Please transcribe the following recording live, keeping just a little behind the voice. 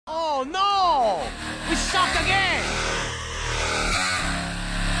Oh no! We suck again!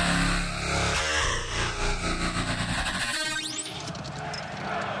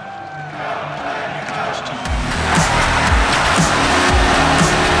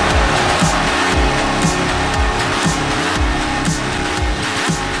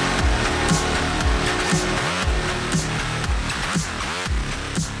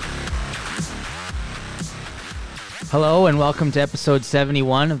 Hello and welcome to episode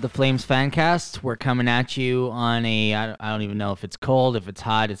 71 of the Flames Fancast. We're coming at you on I don't even know if it's cold, if it's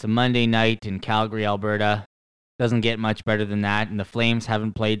hot. It's a Monday night in Calgary, Alberta. Doesn't get much better than that. And the Flames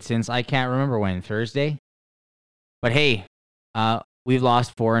haven't played since, I can't remember when, Thursday? But hey, we've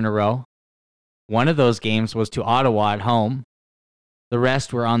lost 4 in a row. One of those games was to Ottawa at home. The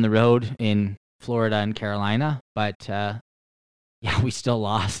rest were on the road in Florida and Carolina. But yeah, we still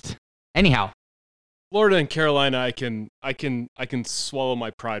lost. Anyhow. Florida and Carolina, I can swallow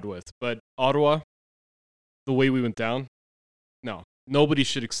my pride with, but Ottawa, the way we went down, no, nobody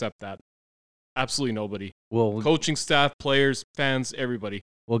should accept that. Absolutely nobody. Well, coaching staff, players, fans, everybody.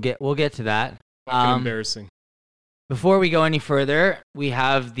 We'll get to that. Fucking embarrassing. Before we go any further, we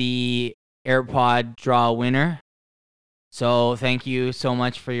have the AirPod draw winner. So thank you so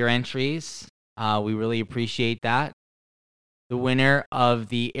much for your entries. We really appreciate that. The winner of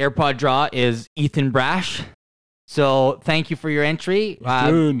the AirPod draw is Ethan Brash. So thank you for your entry.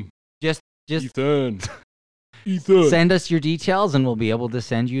 Ethan. Just Ethan. Send us your details and we'll be able to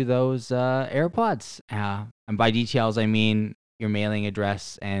send you those AirPods. And by details, I mean your mailing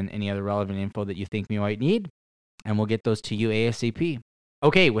address and any other relevant info that you think we might need. And we'll get those to you ASAP.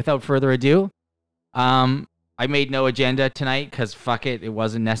 Okay, without further ado, I made no agenda tonight because fuck it, it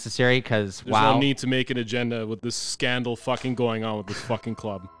wasn't necessary because There's no need to make an agenda with this scandal fucking going on with this fucking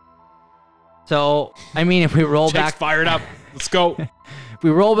club. So, I mean, if we roll Jake's back... fired up. Let's go. If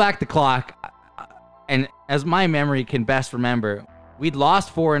we roll back the clock, and as my memory can best remember, we'd lost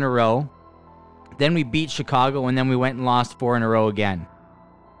 4 in a row, then we beat Chicago, and then we went and lost 4 in a row again.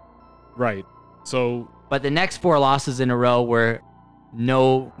 Right. So... But the next 4 losses in a row were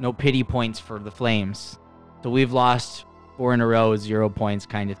no pity points for the Flames. So we've lost 4 in a row, 0 points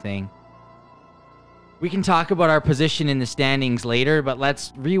kind of thing. We can talk about our position in the standings later, but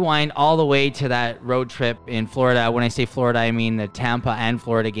let's rewind all the way to that road trip in Florida. When I say Florida, I mean the Tampa and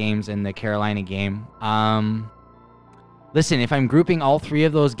Florida games and the Carolina game. Listen, if I'm grouping all 3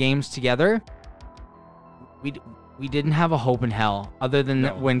 of those games together, we didn't have a hope in hell. Other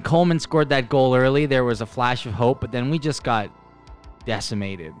than when Coleman scored that goal early, there was a flash of hope, but then we just got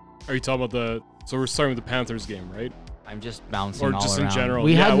decimated. Are you talking about So we're starting with the Panthers game, right? I'm just bouncing or all just around. In general.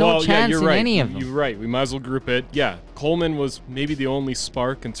 We had no chance in right. any of them. You're right. We might as well group it. Yeah, Coleman was maybe the only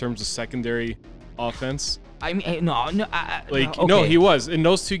spark in terms of secondary offense. I mean, no. Okay. No, he was in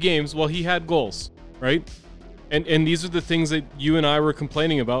those 2 games. Well, he had goals, right? And these are the things that you and I were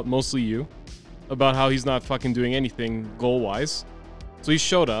complaining about, mostly you, about how he's not fucking doing anything goal-wise. So he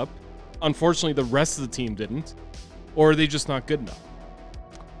showed up. Unfortunately, the rest of the team didn't, or are they just not good enough?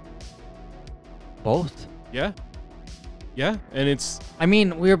 Both. Yeah, and it's... I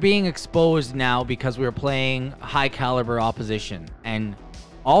mean, we're being exposed now because we're playing high-caliber opposition. And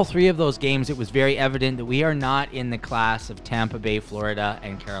all 3 of those games, it was very evident that we are not in the class of Tampa Bay, Florida,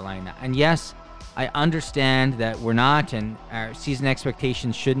 and Carolina. And yes, I understand that we're not, and our season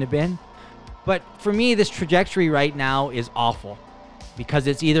expectations shouldn't have been. But for me, this trajectory right now is awful. Because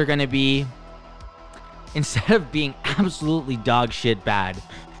it's either going to be, instead of being absolutely dog shit bad,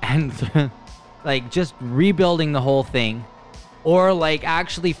 and... like just rebuilding the whole thing, or like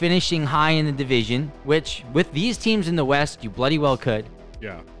actually finishing high in the division, which with these teams in the West, you bloody well could.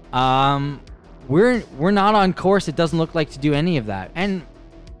 Yeah. We're not on course. It doesn't look like to do any of that. And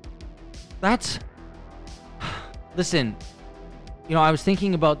that's, listen, I was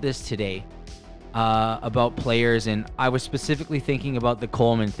thinking about this today, about players, and I was specifically thinking about the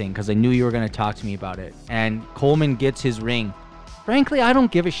Coleman thing because I knew you were going to talk to me about it. And Coleman gets his ring. Frankly, I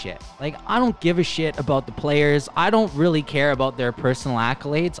don't give a shit. I don't give a shit about the players. I don't really care about their personal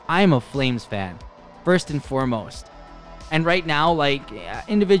accolades. I'm a Flames fan, first and foremost. And right now,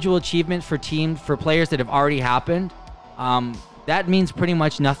 individual achievements for teams, for players that have already happened, that means pretty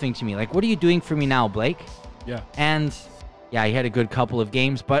much nothing to me. What are you doing for me now, Blake? Yeah. And, yeah, he had a good couple of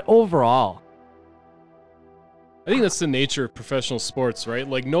games, but overall... I think that's the nature of professional sports, right?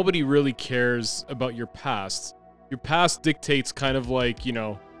 Nobody really cares about your past. Your past dictates kind of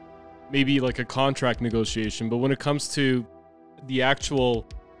maybe a contract negotiation, but when it comes to the actual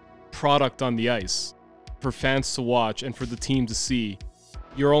product on the ice for fans to watch and for the team to see,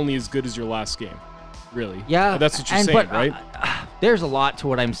 you're only as good as your last game, really. Yeah. That's what you're saying, right? there's a lot to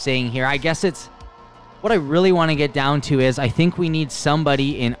what I'm saying here. I guess it's what I really want to get down to is I think we need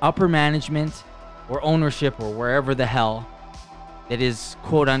somebody in upper management or ownership or wherever the hell that is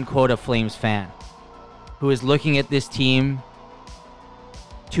quote unquote a Flames fan who is looking at this team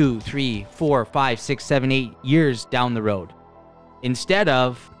 2, 3, 4, 5, 6, 7, 8 years down the road. Instead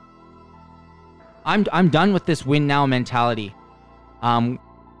of I'm done with this win now mentality.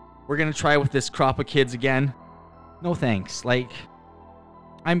 We're gonna try with this crop of kids again. No thanks. Like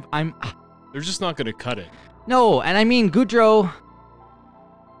I'm They're just not going to cut it. no, and I mean Goudreau's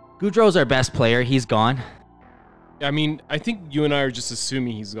our best player. He's gone. I mean, I think you and I are just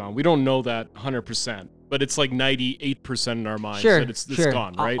assuming he's gone. We don't know that 100%, but it's like 98% in our minds Sure, that it's sure.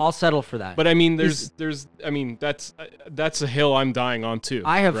 gone, right? I'll settle for that. But I mean, that's a hill I'm dying on too.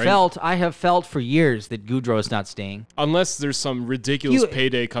 I have right? felt for years that Goudreau's not staying. Unless there's some ridiculous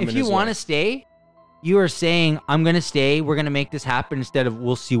payday coming If you his want way. to stay, you are saying I'm gonna stay. We're gonna make this happen instead of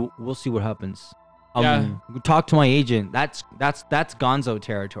we'll see what happens. Talk to my agent. That's Gonzo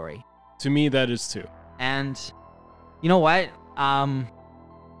territory. To me, that is too. And you know what?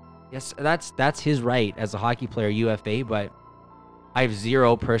 Yes, that's his right as a hockey player, UFA. But I have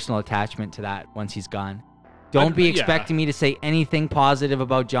zero personal attachment to that once he's gone. Don't be expecting me to say anything positive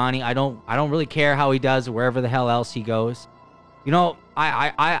about Johnny. I don't really care how he does wherever the hell else he goes. You know,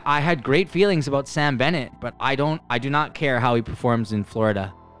 I had great feelings about Sam Bennett, but I do not care how he performs in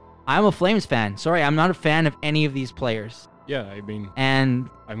Florida. I'm a Flames fan. Sorry, I'm not a fan of any of these players. Yeah, I mean, And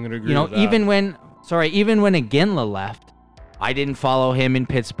I'm gonna agree. you know, with that. even when Iginla left, I didn't follow him in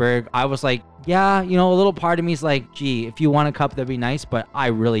Pittsburgh. I was like, yeah, you know, a little part of me is like, gee, if you won a cup, that'd be nice, but I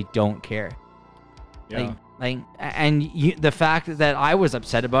really don't care. yeah. The fact that I was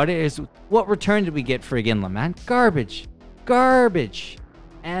upset about it is, what return did we get for Iginla, man? Garbage.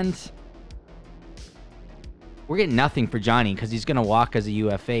 And we're getting nothing for Johnny because he's gonna walk as a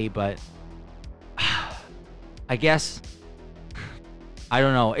UFA, but I guess I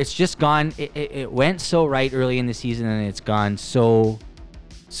don't know. It's just gone. It went so right early in the season, and it's gone so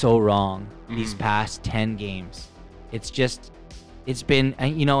wrong these past 10 games. It's been,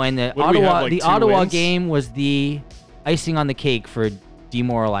 you know, and the What do we have, like, 2 Ottawa wins? game was the icing on the cake for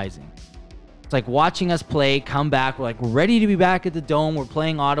demoralizing. It's like watching us play, come back. We're ready to be back at the Dome. We're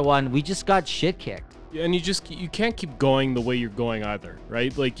playing Ottawa, and we just got shit kicked. Yeah, and you can't keep going the way you're going either,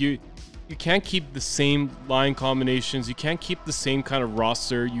 right? Like you can't keep the same line combinations. You can't keep the same kind of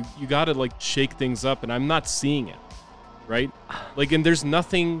roster. You got to like shake things up, and I'm not seeing it, right? Like, and there's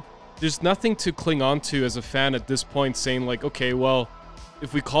nothing to cling on to as a fan at this point, saying like, okay, well,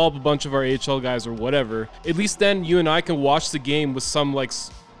 if we call up a bunch of our AHL guys or whatever, at least then you and I can watch the game with some like,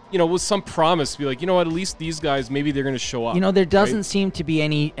 you know, with some promise. Be like, you know what, at least these guys, maybe they're gonna show up. You know, there doesn't right? seem to be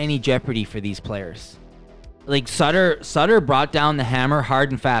any jeopardy for these players. Like Sutter brought down the hammer hard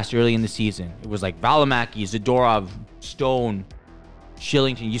and fast early in the season. It was like Valimaki, Zadorov, Stone,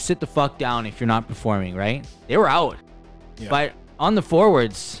 Shillington. You sit the fuck down if you're not performing, right? They were out. Yeah. But on the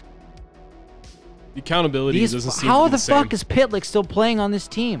forwards, The accountability doesn't seem how to be the same. fuck is Pitlick still playing on this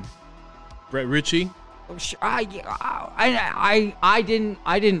team? Brett Ritchie? I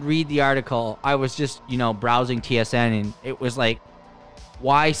didn't read the article. I was just, you know, browsing TSN, and it was like,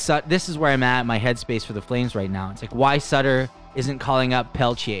 why this is where I'm at my headspace for the Flames right now. It's like, why Sutter isn't calling up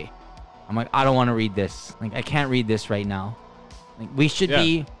Peltier. I'm like, I don't want to read this. Like, I can't read this right now. Like, we should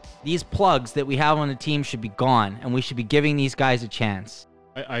be, these plugs that we have on the team should be gone, and we should be giving these guys a chance.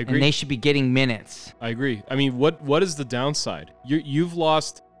 I agree. And they should be getting minutes. I agree. I mean, what is the downside? You've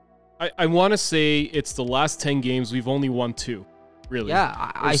lost. I want to say it's the last 10 games we've only won 2, really.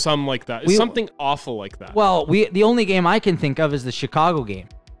 Yeah, or something like that. It's something awful like that. Well, the only game I can think of is the Chicago game,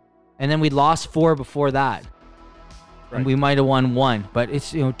 and then we lost 4 before that. Right. And we might have won 1, but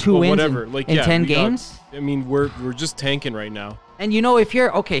it's, you know, 2 wins whatever. in, Like, in yeah, 10 we got- games. I mean, we're just tanking right now. And you know, if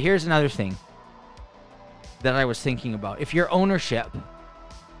you're okay, here's another thing that I was thinking about. If you're ownership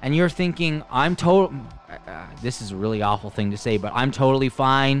and you're thinking, this is a really awful thing to say, but I'm totally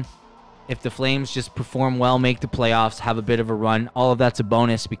fine if the Flames just perform well, make the playoffs, have a bit of a run. All of that's a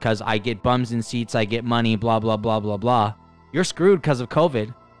bonus because I get bums in seats, I get money, blah, blah, blah, blah, blah. You're screwed because of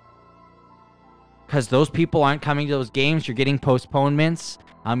COVID. Because those people aren't coming to those games. You're getting postponements.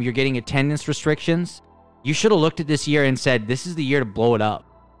 You're getting attendance restrictions. You should have looked at this year and said, this is the year to blow it up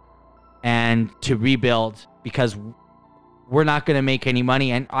and to rebuild, because we're not going to make any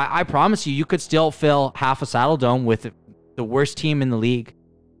money. And I promise you could still fill half a Saddle Dome with the worst team in the league.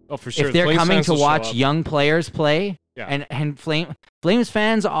 Oh, for sure. If they're Flames coming fans to will show watch up. young players play, Yeah. and Flames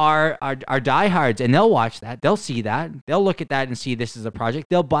fans are diehards, and they'll watch that. They'll see that. They'll look at that and see this is a project.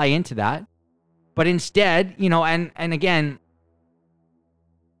 They'll buy into that. But instead, you know, and again,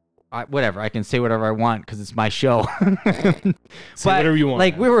 whatever. I can say whatever I want because it's my show. Say whatever you want.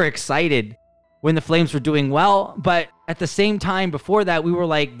 Like, man. we were excited when the Flames were doing well, but at the same time, before that, we were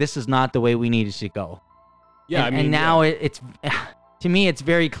like, this is not the way we needed to go. Yeah, And now it's to me, it's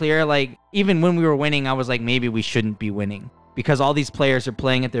very clear. Like, even when we were winning, I was like, maybe we shouldn't be winning because all these players are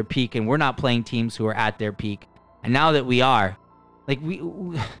playing at their peak, and we're not playing teams who are at their peak. And now that we are, like,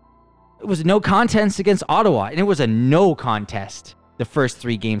 it was no contest against Ottawa, and it was a no contest the first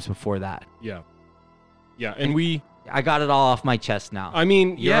 3 games before that. Yeah, and I got it all off my chest now. I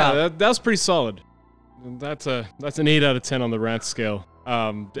mean, You're yeah, up. that's pretty solid. That's an 8 out of 10 on the rant scale.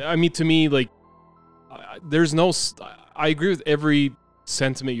 I mean, to me, like, there's no. I agree with every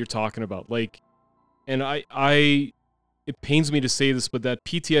sentiment you're talking about. Like, and it pains me to say this, but that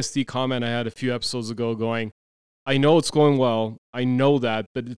PTSD comment I had a few episodes ago, going, I know it's going well, I know that,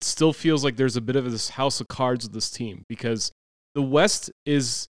 but it still feels like there's a bit of this house of cards with this team because the West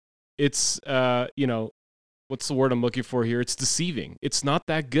it's you know, what's the word I'm looking for here? It's deceiving. It's not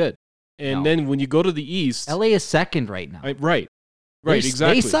that good. And then when you go to the East, LA is second right now. Right,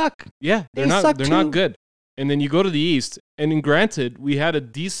 exactly. They suck. Yeah, they're not good. And then you go to the East, and granted, we had a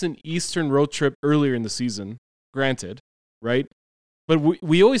decent Eastern road trip earlier in the season, granted, right? But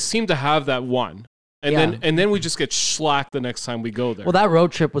we always seem to have that one. And then we just get shellacked the next time we go there. Well, that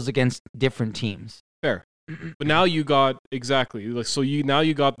road trip was against different teams. Fair. But now you got exactly like so you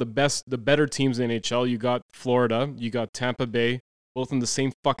got the better teams in NHL. You got Florida, you got Tampa Bay, both in the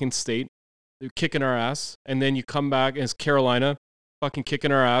same fucking state. They're kicking our ass. And then you come back and it's Carolina, fucking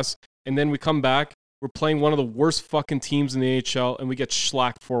kicking our ass. And then we come back, we're playing one of the worst fucking teams in the NHL, and we get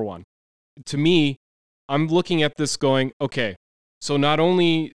shellacked 4-1. To me, I'm looking at this going, okay, so not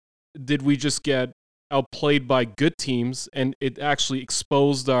only did we just get outplayed by good teams, and it actually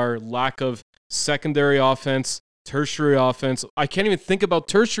exposed our lack of secondary offense, tertiary offense. I can't even think about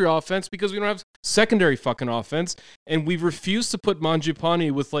tertiary offense because we don't have secondary fucking offense, and we've refused to put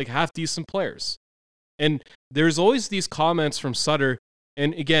Mangiapane with like half decent players. And there's always these comments from Sutter,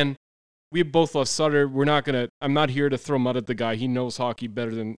 and again, we both love Sutter. I'm not here to throw mud at the guy. He knows hockey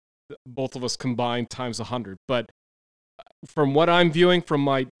better than both of us combined times 100. But from what I'm viewing from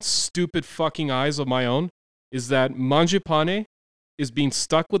my stupid fucking eyes of my own, is that Mangiapane is being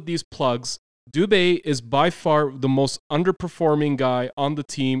stuck with these plugs. Dubé is by far the most underperforming guy on the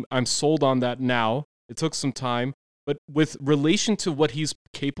team. I'm sold on that now. It took some time. But with relation to what he's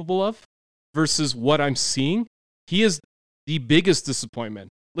capable of versus what I'm seeing, he is the biggest disappointment.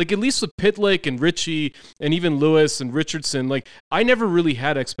 Like, at least with Pitlick and Richie and even Lewis and Richardson, like, I never really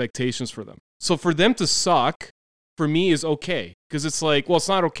had expectations for them. So for them to suck, for me, is okay. Because it's like, well, it's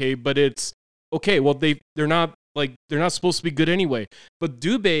not okay, but it's okay. Well, they're not supposed to be good anyway. But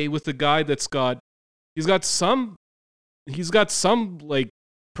Dubé, with the guy he's got some like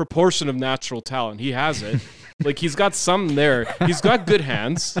proportion of natural talent. He has it. Like, he's got some there. He's got good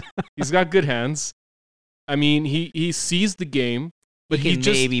hands. I mean, he sees the game. But he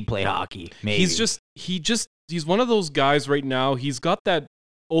can maybe play hockey. Maybe. He's one of those guys right now. He's got that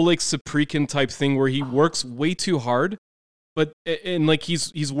Oleg Saprikin type thing where he works way too hard, and like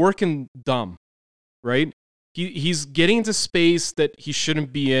he's working dumb, right? He's getting into space that he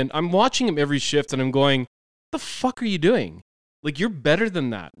shouldn't be in. I'm watching him every shift and I'm going, what the fuck are you doing? Like, you're better than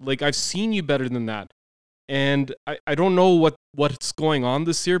that. Like, I've seen you better than that. And I don't know what's going on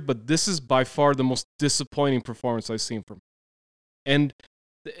this year, but this is by far the most disappointing performance I've seen from him. And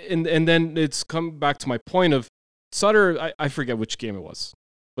then it's come back to my point of Sutter. I forget which game it was,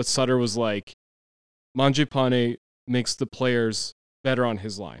 but Sutter was like, Mangiapane makes the players better on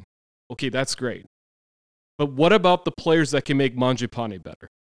his line. Okay, that's great. But what about the players that can make Mangiapane better?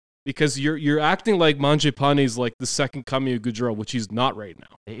 Because you're acting like Mangiapane is like the second coming of Gaudreau, which he's not right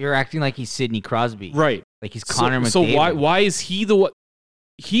now. You're acting like he's Sidney Crosby. Right. Like he's Connor McDavid. So why is he the one?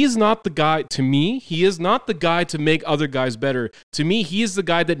 He's not the guy, to me, he is not the guy to make other guys better. To me, he is the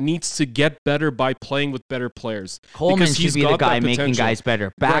guy that needs to get better by playing with better players. Coleman should be the guy making guys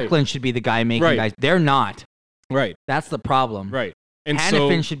better. Backlund should be the guy making guys. They're not. Right. That's the problem. Right. And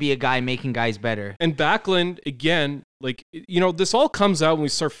Hanifin should be a guy making guys better. And Backlund, again, like, you know, this all comes out when we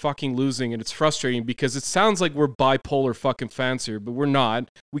start fucking losing, and it's frustrating because it sounds like we're bipolar fucking fans here, but we're not.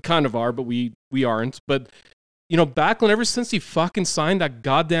 We kind of are, but we aren't. But you know, Backlund, ever since he fucking signed that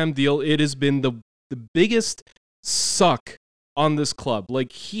goddamn deal, it has been the biggest suck on this club.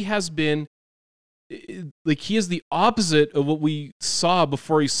 Like, he has been, like, he is the opposite of what we saw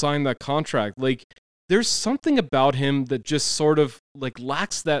before he signed that contract. Like, there's something about him that just sort of, like,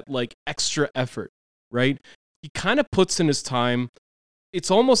 lacks that, like, extra effort, right? He kind of puts in his time. it's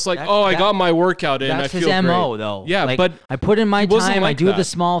almost like, That's- I got my workout in. I That's feel his MO, great. though. Yeah, Like, but I put in my he wasn't time. I like do that. the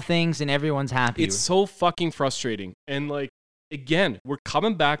small things, and everyone's happy. It's so fucking frustrating. And like, again, we're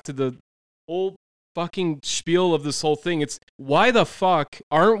coming back to the whole fucking spiel of this whole thing. It's why the fuck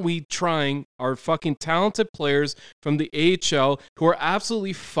aren't we trying our fucking talented players from the AHL who are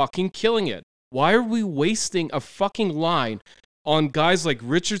absolutely fucking killing it? Why are we wasting a fucking line on guys like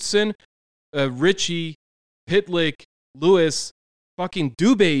Richardson, Richie, Pitlick, Lewis, fucking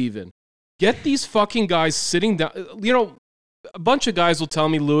Dubé even? Get these fucking guys sitting down. You know, a bunch of guys will tell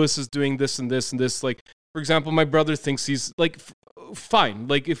me Lewis is doing this and this and this. Like, for example, my brother thinks he's like, fine.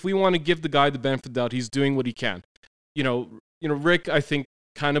 Like, if we want to give the guy the benefit of the doubt, he's doing what he can. You know, Rick, I think,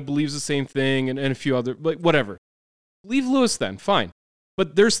 kind of believes the same thing, and a few other, like, whatever. Leave Lewis then, fine.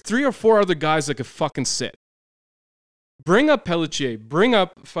 But there's 3 or 4 other guys that could fucking sit. Bring up Pelletier, bring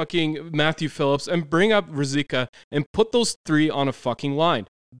up fucking Matthew Phillips, and bring up Ruzicka, and put those 3 on a fucking line.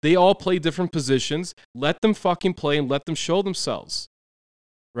 They all play different positions. Let them fucking play and let them show themselves.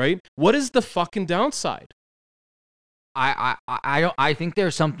 Right? What is the fucking downside? I think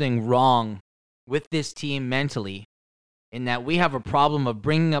there's something wrong with this team mentally, in that we have a problem of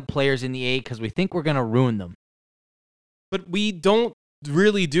bringing up players in the A because we think we're gonna ruin them. But we don't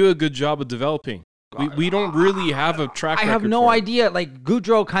really do a good job of developing. We don't really have a track record. I have no for it. idea. Like,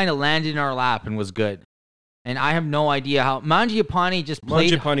 Goudreau kind of landed in our lap and was good, and I have no idea how Mangiapane just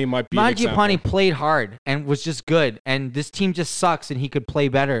played. Mangiapane might be an Mangiapane example. played hard and was just good, and this team just sucks, and he could play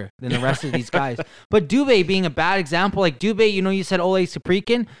better than the rest of these guys. But Dubé being a bad example, like Dubé, you said Ole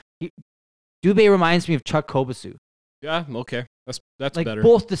Saprikin. Dubé reminds me of Chuck Kobasu. Yeah, okay, that's Like, better.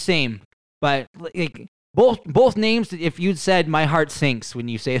 both the same, but like both names. If you'd said, my heart sinks when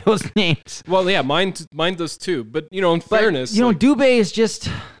you say those names. Well, yeah, mine does too. But in fairness, But, Dubé is just.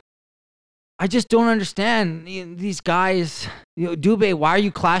 I just don't understand these guys. Dubé, why are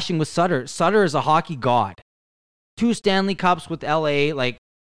you clashing with Sutter? Sutter is a hockey god. 2 Stanley Cups with LA, like,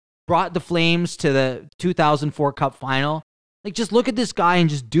 brought the Flames to the 2004 Cup final. Like, just look at this guy and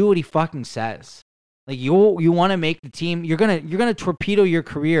just do what he fucking says. Like, you want to make the team. You're gonna torpedo your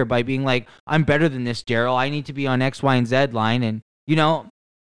career by being like, I'm better than this, Daryl. I need to be on X, Y, and Z line, and yeah,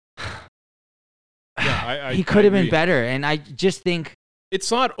 he could have been agree. better. And I just think. It's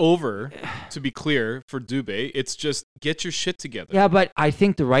not over, to be clear, for Dubé. It's just get your shit together. Yeah, but I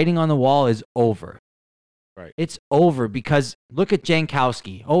think the writing on the wall is over. Right. It's over because look at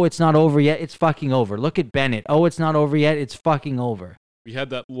Jankowski. Oh, it's not over yet. It's fucking over. Look at Bennett. Oh, it's not over yet. It's fucking over. We had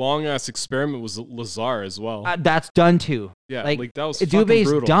that long-ass experiment with Lazar as well. That's done too. Yeah, like that was fucking Dubé's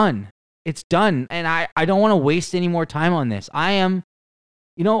brutal. done. It's done. And I don't want to waste any more time on this. I am,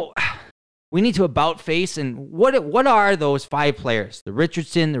 we need to about face, and what are those 5 players? The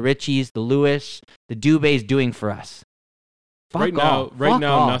Richardson, the Richies, the Lewis, the Dubés doing for us? Fuck off. Right Fuck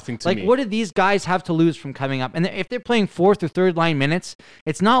now, off. nothing to me. Like, what do these guys have to lose from coming up? And if they're playing 4th or 3rd line minutes,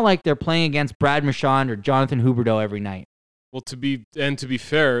 it's not like they're playing against Brad Marchand or Jonathan Huberdeau every night. Well, to be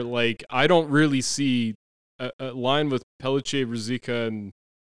fair, like, I don't really see a line with Pelletier, Ruzicka,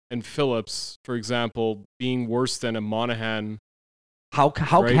 and Phillips, for example, being worse than a Monahan. How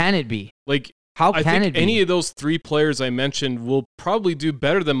right? can it be? Like, How I can think it be? any of those 3 players I mentioned will probably do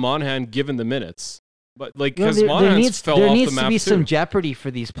better than Monahan given the minutes. But like, because Monahan fell off the map there needs to be too. some jeopardy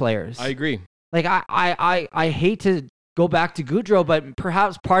for these players. I agree. Like, I hate to go back to Goudreau, but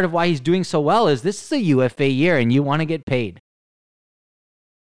perhaps part of why he's doing so well is this is a UFA year and you want to get paid.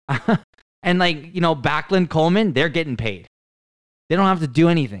 And like, Backlund, Coleman, they're getting paid. They don't have to do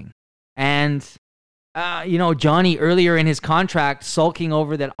anything. And, Johnny earlier in his contract sulking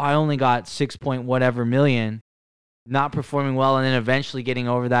over that I only got 6 point whatever million, not performing well, and then eventually getting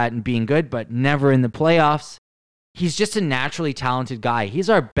over that and being good, but never in the playoffs. He's just a naturally talented guy. He's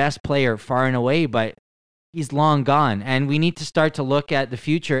our best player far and away, but he's long gone. And we need to start to look at the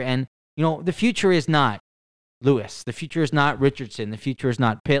future. And, the future is not Lewis. The future is not Richardson. The future is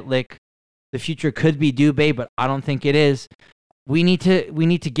not Pitlick. The future could be Dubé, but I don't think it is. We need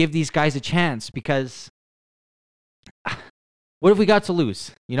to give these guys a chance, because what have we got to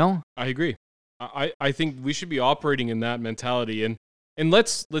lose? I agree. I think we should be operating in that mentality, and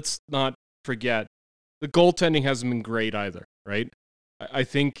let's not forget the goaltending hasn't been great either, right? I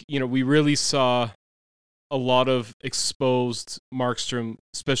think we really saw a lot of exposed Markstrom,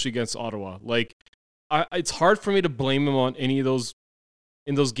 especially against Ottawa. Like, it's hard for me to blame him on any of those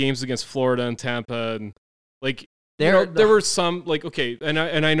in those games against Florida and Tampa, and like there were some, like, okay, and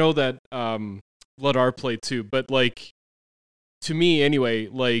I know that Vladar played too, but like, to me anyway,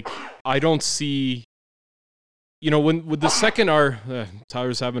 like, I don't see, when with the second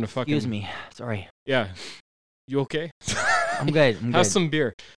Tyler's having a fucking. Excuse me. Sorry. Yeah. You okay? I'm good. I'm Have good. some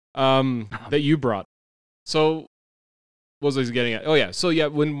beer that you brought. So, what was I getting at? Oh, yeah. So, yeah,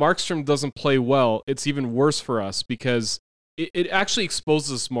 when Markstrom doesn't play well, it's even worse for us because it actually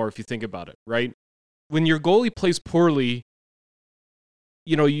exposes us more if you think about it, right? When your goalie plays poorly,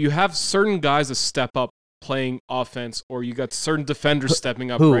 you know, you have certain guys that step up playing offense, or you got certain defenders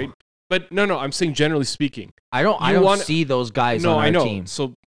stepping up, Who? right? But no, I'm saying generally speaking. I don't see those guys on our team.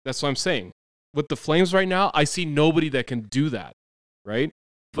 So that's what I'm saying. With the Flames right now, I see nobody that can do that, right?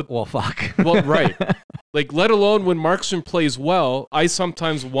 Well, fuck. Well, right. Like, let alone when Markstrom plays well, I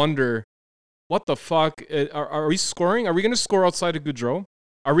sometimes wonder, what the fuck? Are we scoring? Are we going to score outside of Gaudreau?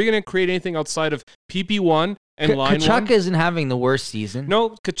 Are we going to create anything outside of PP1 and line Kachuk 1? isn't having the worst season.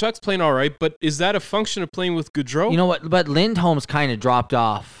 No, Kachuk's playing all right, but is that a function of playing with Gaudreau? You know what? But Lindholm's kind of dropped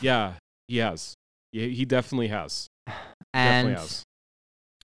off. Yeah, he has. Yeah, he definitely has. And Definitely has.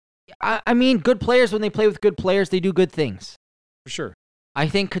 I mean, good players, when they play with good players, they do good things. For sure. I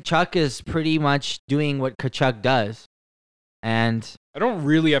think Kachuk is pretty much doing what Kachuk does. And I don't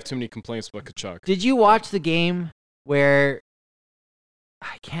really have too many complaints about Kachuk. did you watch the game where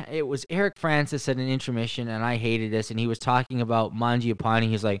it was Eric Francis at an intermission, and I hated this, and he was talking about Mangiapane.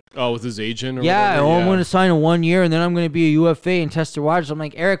 He's like, Oh, with his agent or yeah, whatever? I'm going to sign a 1 year, and then I'm going to be a UFA and test the waters. I'm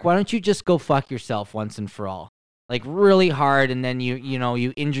like, Eric, why don't you just go fuck yourself once and for all? Like, really hard, and then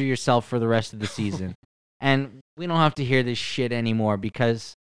you injure yourself for the rest of the season. And we don't have to hear this shit anymore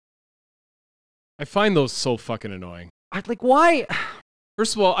because I find those so fucking annoying. why?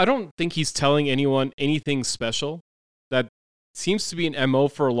 First of all, I don't think he's telling anyone anything special. That seems to be an MO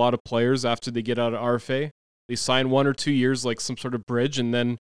for a lot of players after they get out of RFA. They sign 1 or 2 years like some sort of bridge, and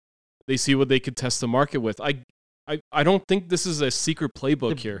then they see what they could test the market with. I don't think this is a secret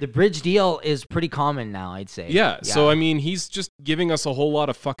playbook here. The bridge deal is pretty common now, I'd say. Yeah, so I mean, he's just giving us a whole lot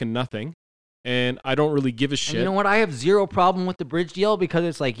of fucking nothing, and I don't really give a shit. And you know what? I have zero problem with the bridge deal because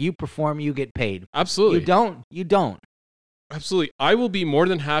it's like you perform, you get paid. Absolutely. You don't. Absolutely. I will be more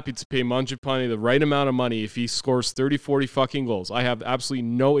than happy to pay Mangiapane the right amount of money if he scores 30, 40 fucking goals. I have absolutely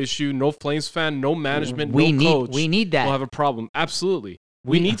no issue. No Flames fan, no management, no coach. We need that. We'll have a problem. Absolutely.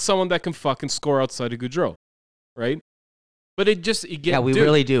 We need someone that can fucking score outside of Gaudreau, right? But we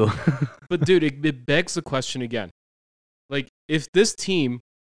really do. But dude, it begs the question again. Like, if this team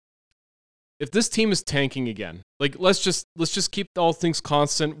is tanking again, like let's just keep all things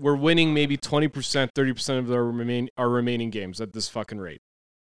constant. We're winning maybe 20%, 30% of our remaining games at this fucking rate.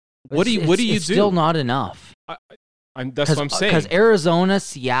 What do you do? It's still not enough. That's what I'm saying. Because Arizona,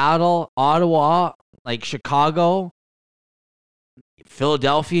 Seattle, Ottawa, like Chicago,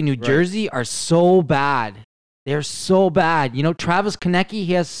 Philadelphia, New Jersey are so bad. They're so bad. You know, Travis Konecny,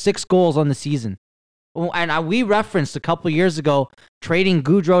 he has 6 goals on the season. And we referenced a couple years ago trading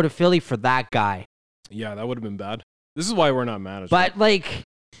Gaudreau to Philly for that guy. Yeah, that would have been bad. This is why we're not managed. But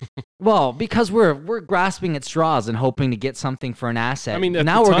well, because we're grasping at straws and hoping to get something for an asset. I mean,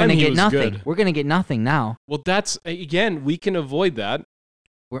 now we're going to get nothing. Good. We're going to get nothing now. Well, that's again, we can avoid that.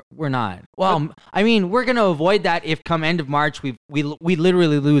 We're not. Well, I mean, we're going to avoid that if come end of March we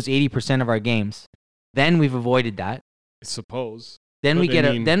literally lose 80% of our games. Then we've avoided that. I suppose. Then we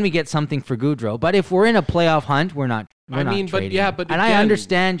get something for Gaudreau. But if we're in a playoff hunt, we're not. We're not trading. But and I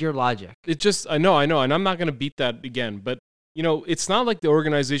understand your logic. I know, and I'm not going to beat that again. But you know, it's not like the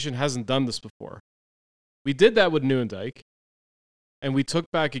organization hasn't done this before. We did that with Nieuwendyk, and we took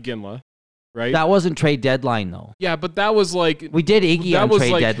back Iginla, right? That wasn't trade deadline though. Yeah, but that was like we did Iggy on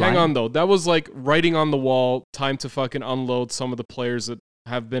trade deadline. Hang on though, that was like writing on the wall. Time to fucking unload some of the players that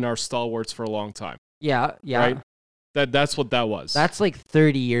have been our stalwarts for a long time. Yeah. Right? That's what that was. That's like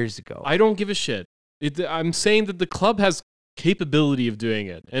 30 years ago. I don't give a shit. I'm saying that the club has capability of doing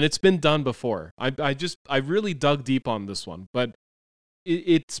it, and it's been done before. I really dug deep on this one, but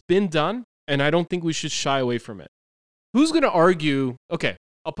it's been done, and I don't think we should shy away from it. Who's going to argue? Okay,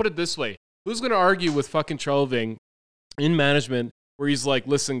 I'll put it this way. Who's going to argue with fucking Trelving in management where he's like,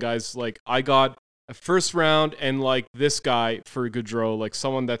 listen, guys, like, I got a first round and like this guy for Gaudreau, like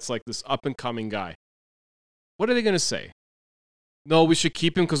someone that's like this up-and-coming guy. What are they going to say? No, we should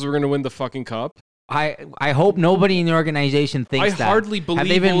keep him because we're going to win the fucking cup? I hope nobody in the organization thinks that. I hardly believe Have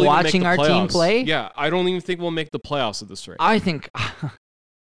they been we'll watching even make our the team playoffs. play? Yeah, I don't even think we'll make the playoffs at this rate. I think...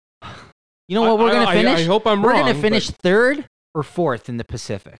 You know what we're going to finish? I hope I'm wrong. wrong. We're going to finish 3rd or 4th in the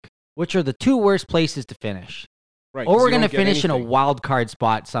Pacific, which are the 2 worst places to finish. Right, or we're going to finish in a wild card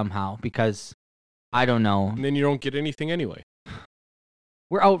spot somehow because, I don't know. And then you don't get anything anyway.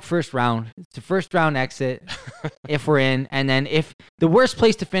 We're out first round. It's a first round exit if we're in. And then if the worst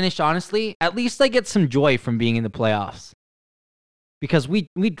place to finish, honestly, at least I get some joy from being in the playoffs. because we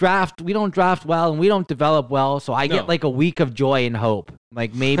don't draft well and we don't develop well. So I get like a week of joy and hope.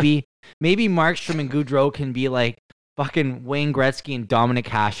 Like maybe Markstrom and Goudreau can be like fucking Wayne Gretzky and Dominic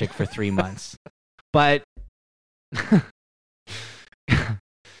Hasek for 3 months. But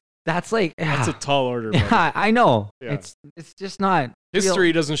that's like that's a tall order. Buddy. Yeah, I know. Yeah. It's just not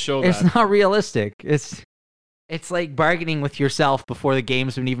history doesn't show that. It's not realistic. It's like bargaining with yourself before the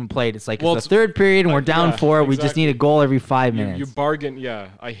game's been even played. It's like it's the third period and we're down 4. We just need a goal every 5 minutes. You bargain. Yeah,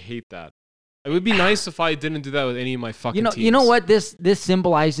 I hate that. It would be nice if I didn't do that with any of my fucking teams. You know what this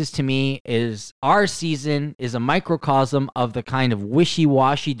symbolizes to me is our season is a microcosm of the kind of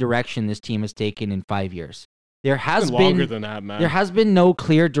wishy-washy direction this team has taken in 5 years. There has been longer than that, man. There has been no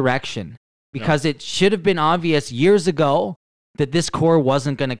clear direction because it should have been obvious years ago that this core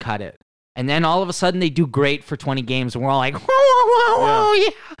wasn't going to cut it. And then all of a sudden they do great for 20 games and we're all like, whoa, yeah.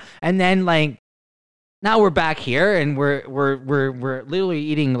 And then like now we're back here and we're literally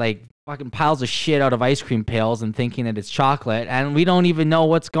eating like fucking piles of shit out of ice cream pails and thinking that it's chocolate and we don't even know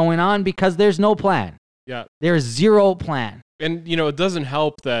what's going on because there's no plan. Yeah. There's zero plan. And it doesn't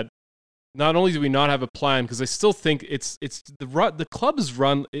help that not only do we not have a plan, because I still think it's the club is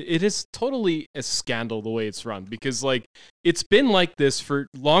run. It is totally a scandal the way it's run, because like it's been like this for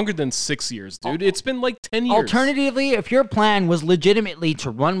longer than 6 years, dude. It's been like 10 years. Alternatively, if your plan was legitimately to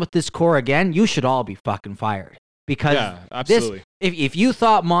run with this core again, you should all be fucking fired. Because absolutely. If you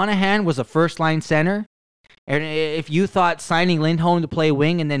thought Monahan was a first line center, and if you thought signing Lindholm to play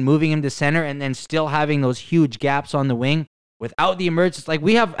wing and then moving him to center and then still having those huge gaps on the wing without the emergence, like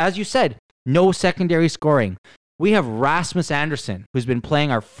we have, as you said, no secondary scoring. We have Rasmus Andersson, who's been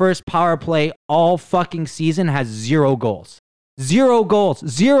playing our first power play all fucking season, has 0 goals. 0 goals.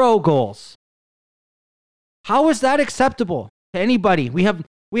 0 goals. How is that acceptable to anybody? We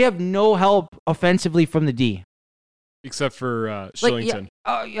have no help offensively from the D. Except for Shillington.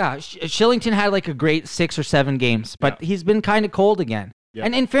 Shillington had like a great 6 or 7 games, but he's been kind of cold again. Yeah.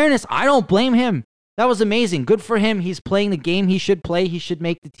 And in fairness, I don't blame him. That was amazing. Good for him. He's playing the game he should play. He should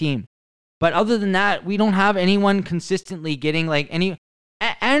make the team. But other than that, we don't have anyone consistently getting like any...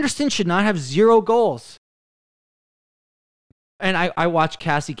 Anderson should not have 0 goals. And I watched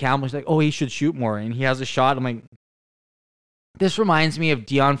Cassie Campbell. He's like, oh, he should shoot more. And he has a shot. I'm like... This reminds me of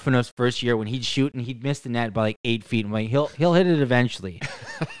Dion Phaneuf's first year when he'd shoot and he'd miss the net by like 8 feet. I'm like, he'll hit it eventually.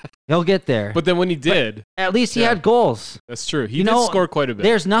 He'll get there. But then when he did... But at least he had goals. That's true. He did score quite a bit.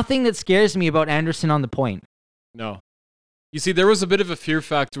 There's nothing that scares me about Anderson on the point. No. You see, there was a bit of a fear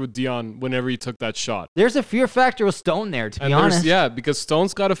factor with Dion whenever he took that shot. There's a fear factor with Stone there, to be honest. Yeah, because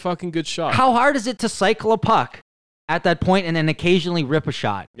Stone's got a fucking good shot. How hard is it to cycle a puck at that point and then occasionally rip a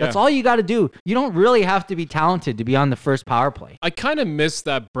shot? That's all you got to do. You don't really have to be talented to be on the first power play. I kind of miss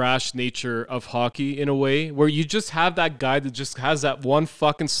that brash nature of hockey in a way, where you just have that guy that just has that one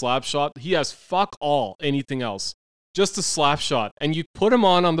fucking slap shot. He has fuck all anything else. Just a slap shot. And you put him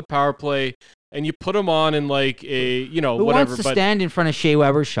on the power play, and you put him on in like a, Who whatever. wants to stand in front of Shea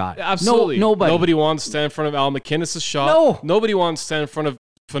Weber's shot? Absolutely. Nobody. Nobody wants to stand in front of Al McInnes' shot. No. Nobody wants to stand in front of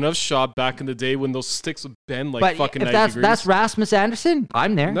Phaneuf's shot back in the day when those sticks would bend like fucking 90 degrees. That's Rasmus Anderson,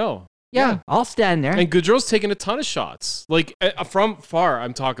 I'm there. No. Yeah, I'll stand there. And Gaudreau's taking a ton of shots. Like, from far,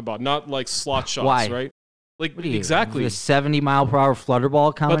 I'm talking about, not like slot shots, Why? right? Like, What are you, exactly. A 70-mile-per-hour flutter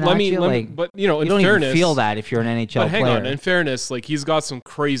ball coming But let me, at you? but in you don't fairness, even feel that if you're an NHL but hang player. on, in fairness, like he's got some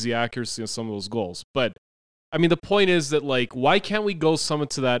crazy accuracy on some of those goals. But I mean, the point is that like, why can't we go somewhat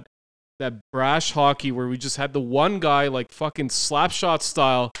to that brash hockey where we just had the one guy like fucking slap shot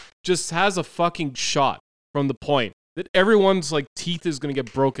style just has a fucking shot from the point that everyone's like teeth is gonna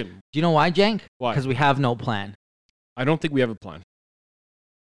get broken. Do you know why, Jank? Why? Because we have no plan. I don't think we have a plan.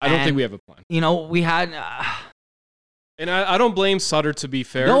 I don't think we have a plan. We had. And I don't blame Sutter, to be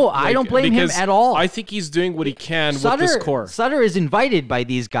fair. No, I don't blame him at all. I think he's doing what he can with this core. Sutter is invited by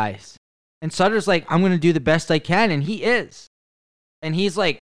these guys. And Sutter's like, I'm going to do the best I can. And he is. And he's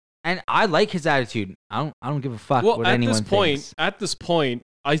like, and I like his attitude. I don't give a fuck what anyone thinks. At this point,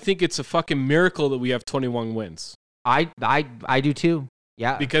 I think it's a fucking miracle that we have 21 wins. I do too.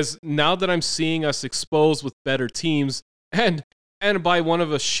 Yeah. Because now that I'm seeing us exposed with better teams and by one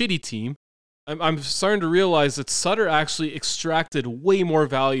of a shitty team, I'm starting to realize that Sutter actually extracted way more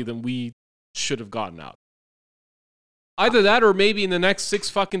value than we should have gotten out. Either that, or maybe in the next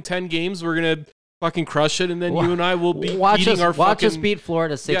 10 games, we're gonna fucking crush it, and then you and I will be watch us fucking... beat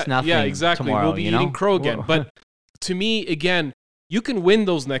Florida 6-0. Yeah, exactly. Tomorrow, we'll be eating crow again. But to me, again, you can win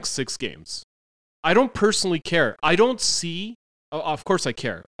those next 6 games. I don't personally care. I don't see. Of course, I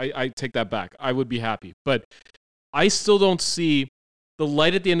care. I take that back. I would be happy, but I still don't see the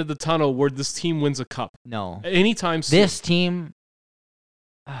light at the end of the tunnel where this team wins a cup. No. Anytime soon. This team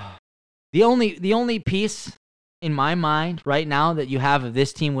The only piece in my mind right now that you have of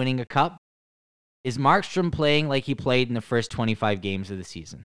this team winning a cup is Markstrom playing like he played in the first 25 games of the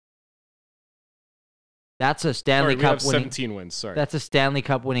season. That's a Stanley we Cup have winning. 17 wins. Sorry. That's a Stanley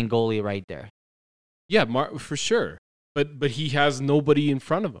Cup winning goalie right there. Yeah, for sure. But he has nobody in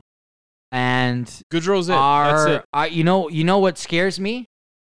front of him. And Goodrow's it. That's it. you know what scares me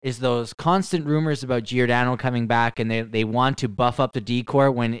is those constant rumors about Giordano coming back, and they want to buff up the decor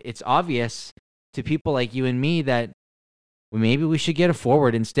when it's obvious to people like you and me that maybe we should get a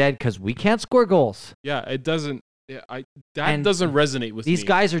forward instead because we can't score goals. Yeah, it doesn't. Doesn't resonate with these me.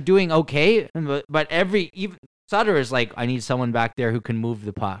 guys are doing okay, but even Sutter is like, I need someone back there who can move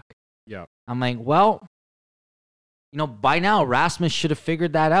the puck. Yeah, I'm like, well, by now Rasmus should have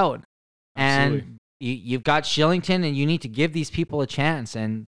figured that out. Absolutely. And you've got Shillington, and you need to give these people a chance.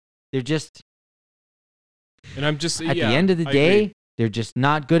 And they're just, and I'm just at the end of the day, they're just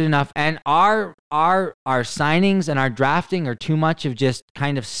not good enough. And our signings and our drafting are too much of just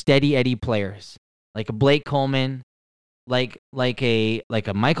kind of steady Eddie players, like a Blake Coleman, like a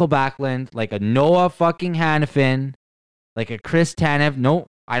Michael Backlund, like a Noah fucking Hannafin, like a Chris Tanev. No,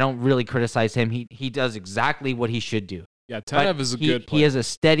 I don't really criticize him. He does exactly what he should do. Yeah, Tanev is a good player. He is a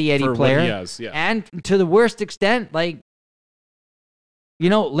steady Eddie player. What he has, yeah. And to the worst extent,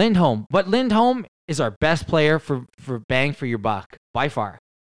 Lindholm. But Lindholm is our best player for bang for your buck, by far.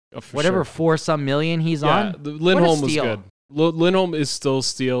 Oh, for Whatever sure. 4-some million he's on. Lindholm was good. Lindholm is still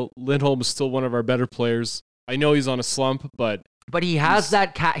steal. Lindholm is still one of our better players. I know he's on a slump, but he has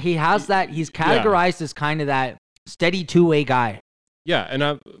that. He's categorized as kind of that steady two-way guy. Yeah,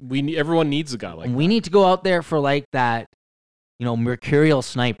 and everyone needs a guy like that. We need to go out there for like that, mercurial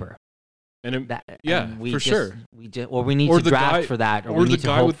sniper. And for sure. We need to draft for that, or we need the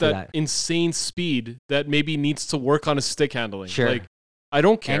guy to hope with for that insane speed that maybe needs to work on his stick handling. Sure. I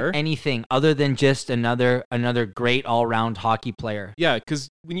don't care. Anything other than just another great all-round hockey player. Yeah, because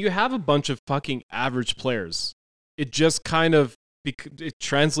when you have a bunch of fucking average players, it just kind of it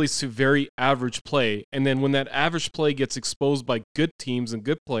translates to very average play. And then when that average play gets exposed by good teams and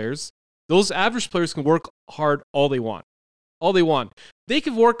good players, those average players can work hard all they want. All they want. They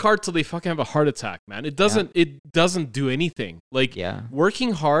can work hard till they fucking have a heart attack, man. It doesn't do anything.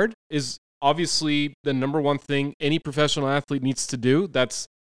 Working hard is obviously the number one thing any professional athlete needs to do. That's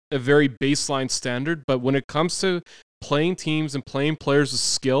a very baseline standard. But when it comes to playing teams and playing players with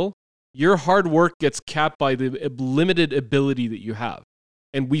skill, your hard work gets capped by the limited ability that you have.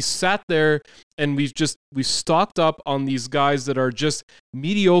 And we sat there and we stocked up on these guys that are just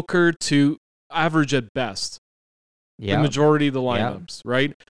mediocre to average at best. The majority of the lineups,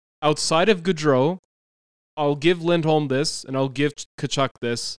 right? Outside of Gaudreau, I'll give Lindholm this and I'll give Tkachuk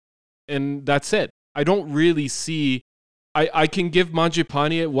this, and that's it. I don't really see. I can give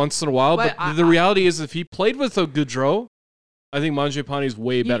Mangiapane once in a while, but the reality is if he played with a Gaudreau, I think Mangiapane is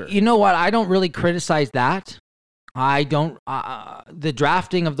way better. You know what? I don't really criticize that. I don't the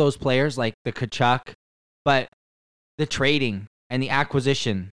drafting of those players like the Tkachuk, but the trading and the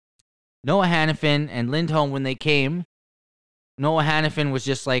acquisition. Noah Hannafin and Lindholm, when they came, Noah Hannafin was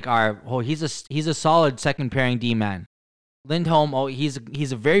just like he's a solid second pairing D-man. Lindholm, he's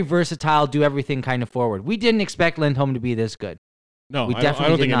a very versatile, do everything kind of forward. We didn't expect Lindholm to be this good. No, we I definitely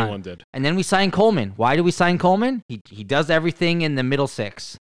don't did think not. anyone did. And then we signed Coleman. Why did we sign Coleman? He does everything in the middle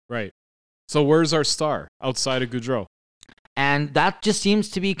six. Right. So where's our star outside of Gaudreau? And that just seems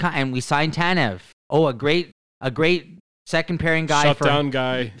to be and we signed Tanev. Oh, a great second pairing guy.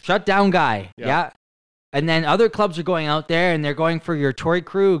 Shutdown guy. Yeah. And then other clubs are going out there and they're going for your Torrey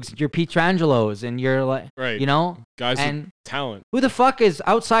Krugs, your Pietrangelos, and your guys and with talent. Who the fuck is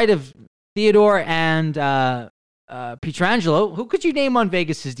outside of Theodore and Pietrangelo? Who could you name on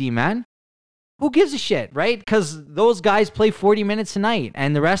Vegas's D, man? Who gives a shit, right? Because those guys play 40 minutes a night,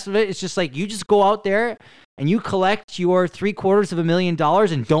 and the rest of it is just like you just go out there and you collect your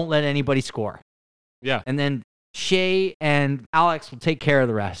 $750,000 and don't let anybody score. Yeah, and then Shea and Alex will take care of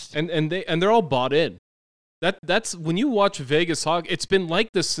the rest. And they're all bought in. That's when you watch Vegas hockey, it's been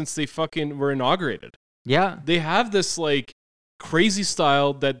like this since they fucking were inaugurated. Yeah. They have this like crazy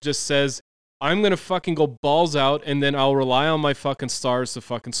style that just says, I'm going to fucking go balls out and then I'll rely on my fucking stars to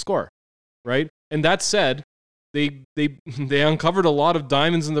fucking score. Right? And that said, they uncovered a lot of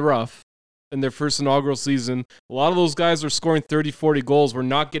diamonds in the rough in their first inaugural season. A lot of those guys were scoring 30, 40 goals. Were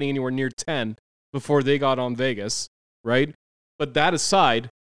not getting anywhere near 10 before they got on Vegas. Right? But that aside,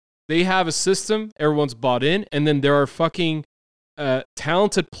 they have a system, everyone's bought in, and then there are fucking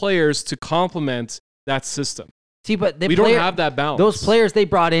talented players to complement that system. See, but we don't have that balance. Those players they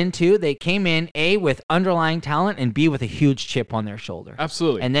brought in too, they came in A, with underlying talent, and B, with a huge chip on their shoulder.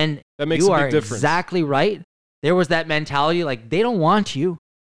 Absolutely. And then that makes you a big are difference. exactly right. There was that mentality, like, they don't want you.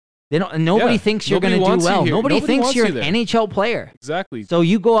 They don't. Nobody thinks you're going to do well. Nobody thinks you're an NHL player. Exactly. So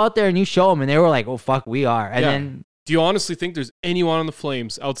you go out there and you show them, and they were like, "Oh fuck, we are." And then, do you honestly think there's anyone on the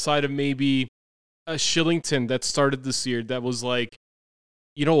Flames outside of maybe a Shillington that started this year that was like,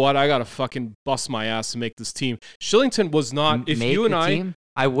 you know what, I gotta fucking bust my ass to make this team? Shillington was not. If you and I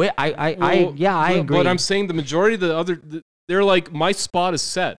agree. But I'm saying the majority of the other, they're like, my spot is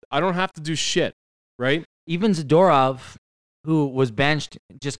set. I don't have to do shit, right? Even Zadorov, who was benched,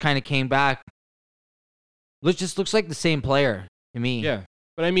 just kind of came back. Just looks like the same player to me. Yeah,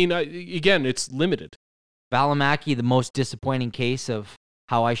 but I mean, again, it's limited. Valimaki, the most disappointing case of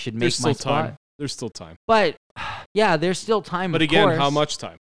how I should make my spot. There's still time. But yeah, there's still time. But of again, course. how much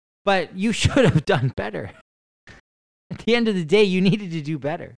time? But you should have done better. At the end of the day, you needed to do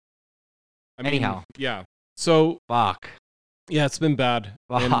better. Anyhow. Yeah. So. Fuck. Yeah, it's been bad.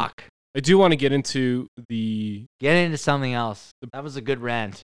 Fuck. I do want to get into something else. That was a good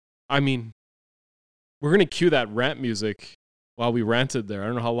rant. I mean, we're going to cue that rant music while we ranted there. I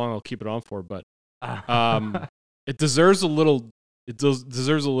don't know how long I'll keep it on for, but it deserves a little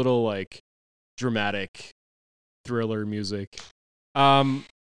like dramatic thriller music.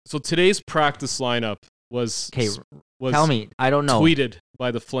 So today's practice lineup was tell me, I don't know. Tweeted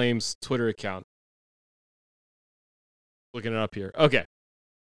by the Flames Twitter account. Looking it up here. Okay.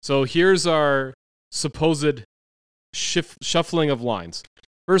 So here's our supposed shuffling of lines.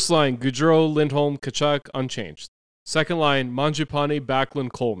 First line, Gaudreau, Lindholm, Tkachuk, unchanged. Second line, Mangiapane,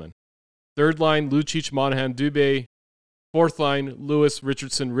 Backlund, Coleman. Third line, Lucic, Monahan, Dubé. Fourth line, Lewis,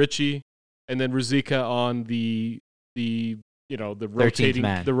 Richardson, Ritchie. And then Ruzicka on the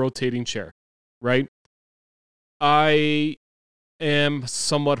rotating chair, right? I am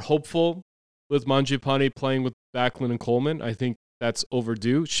somewhat hopeful with Mangiapane playing with Backlund and Coleman. I think that's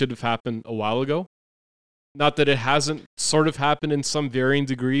overdue. Should have happened a while ago. Not that it hasn't sort of happened in some varying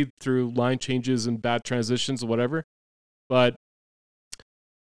degree through line changes and bad transitions or whatever. But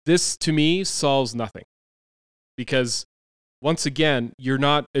this, to me, solves nothing. Because, once again, you're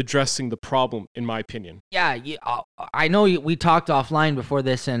not addressing the problem, in my opinion. Yeah, I know we talked offline before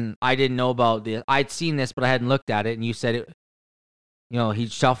this, and I didn't know about this. I'd seen this, but I hadn't looked at it, and you said it. He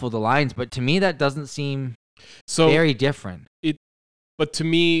shuffled the lines, but to me, that doesn't seem very different. But to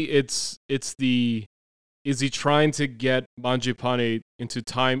me, is he trying to get Mangiapane into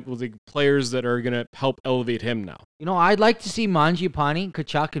time with the players that are going to help elevate him now? I'd like to see Mangiapane,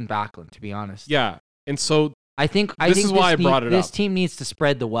 Tkachuk, and Backlund, to be honest. Yeah, and so I think this team needs to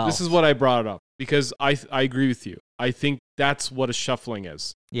spread the wealth. This is what I brought it up because I agree with you. I think that's what a shuffling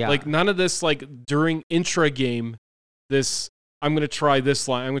is. Yeah, like none of this like during intra game. I'm going to try this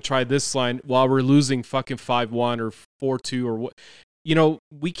line. I'm going to try this line while we're losing fucking 5-1 or 4-2 or what.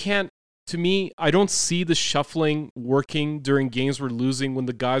 We can't. To me, I don't see the shuffling working during games we're losing when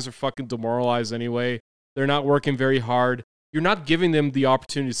the guys are fucking demoralized anyway. They're not working very hard. You're not giving them the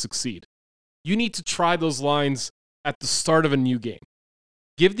opportunity to succeed. You need to try those lines at the start of a new game.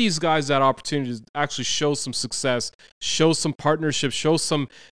 Give these guys that opportunity to actually show some success, show some partnership, show some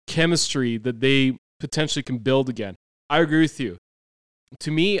chemistry that they potentially can build again. I agree with you.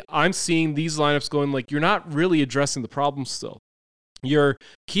 To me, I'm seeing these lineups going like you're not really addressing the problem still. You're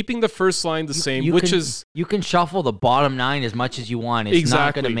keeping the first line the same, you can shuffle the bottom 9 as much as you want. It's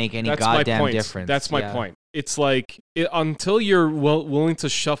not going to make any goddamn difference. That's my point. It's like until you're willing to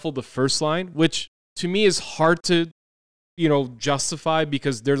shuffle the first line, which to me is hard to, justify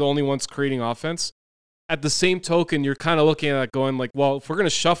because they're the only ones creating offense. At the same token, you're kind of looking at it going like, well, if we're going to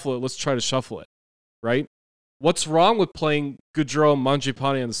shuffle it, let's try to shuffle it, right? What's wrong with playing Gaudreau and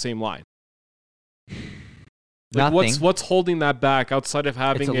Mangiapane on the same line? Like Nothing. What's holding that back outside of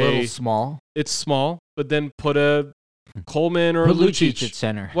having it's a little small. It's small, but then put a Coleman or put a Lucic at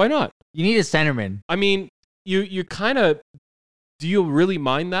center. Why not? You need a centerman. I mean, you kind of. Do you really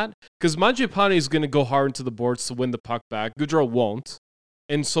mind that? Because Mangiapane is going to go hard into the boards to win the puck back. Gaudreau won't,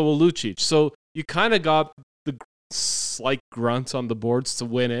 and so will Lucic. So you kind of got the slight grunt on the boards to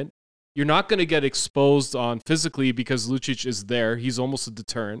win it. You're not going to get exposed on physically because Lucic is there. He's almost a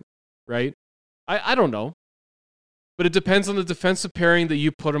deterrent, right? I don't know. But it depends on the defensive pairing that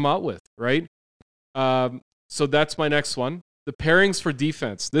you put him out with, right? So that's my next one. The pairings for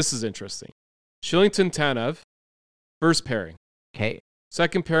defense. This is interesting. Shillington, Tanev. First pairing. Okay.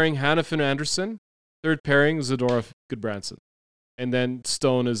 Second pairing, Hanifin, Anderson. Third pairing, Zadorov, Goodbranson. And then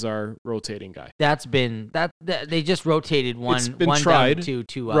Stone is our rotating guy. That's been... They just rotated one it's been one tried, down,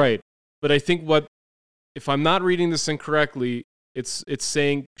 two up. Right. But I think what if I'm not reading this incorrectly, it's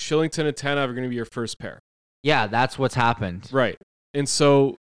saying Shillington and Tanev are going to be your first pair. Yeah, that's what's happened. Right. And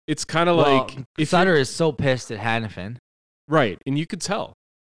so it's kind of like if Sutter is so pissed at Hannafin. Right, and you could tell.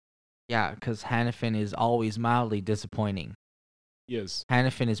 Yeah, because Hannafin is always mildly disappointing. He is.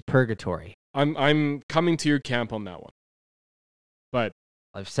 Hannafin is purgatory. I'm coming to your camp on that one. But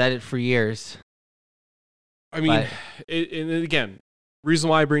I've said it for years. I mean, and again, reason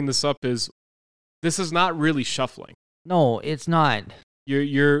why I bring this up is this is not really shuffling. No, it's not.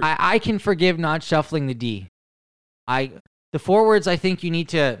 I can forgive not shuffling the D. The forwards, I think you need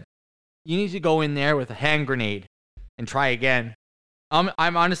to go in there with a hand grenade and try again.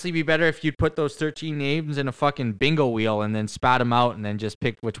 I'm honestly be better if you'd put those 13 names in a fucking bingo wheel and then spat them out and then just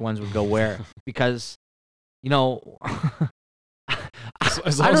pick which ones would go where. Because, you know,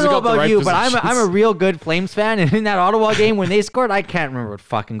 as I don't know about you, but I'm a real good Flames fan. And in that Ottawa game when they scored, I can't remember what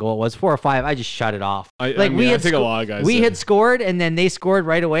fucking goal it was, 4 or 5. I just shut it off. I think a lot of guys. We had scored and then they scored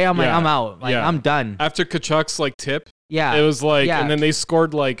right away. I'm like, I'm out. Like I'm done. After Kachuk's like tip, it was like, and then they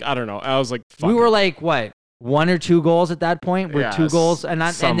scored like I don't know. I was like, fuck we were like what? 1 or 2 goals at that point. We're 2 goals, and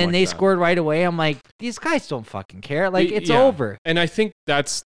then like they scored right away. I'm like, these guys don't fucking care. Like it's over. And I think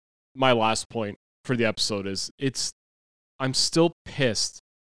that's my last point for the episode. I'm still pissed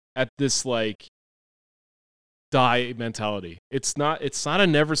at this like die mentality. It's not a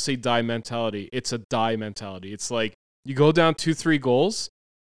never say die mentality. It's a die mentality. It's like you go down 2-3 goals.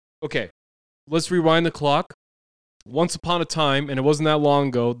 Okay, let's rewind the clock. Once upon a time, and it wasn't that long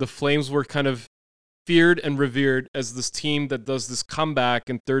ago, the Flames were kind of feared and revered as this team that does this comeback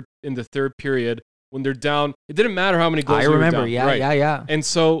in the third period when they're down. It didn't matter how many goals. I remember, they were down. Yeah. And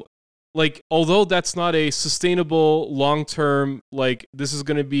so, like, although that's not a sustainable long-term, like this is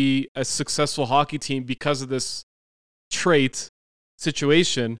going to be a successful hockey team because of this trait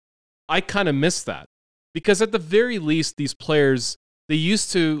situation, I kind of miss that because at the very least, these players they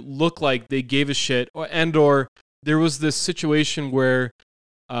used to look like they gave a shit, or there was this situation where.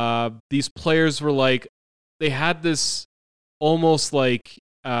 These players were like, they had this almost like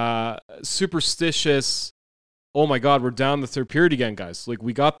superstitious, oh my God, we're down the third period again, guys. Like,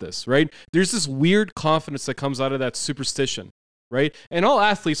 we got this, right? There's this weird confidence that comes out of that superstition, right? And all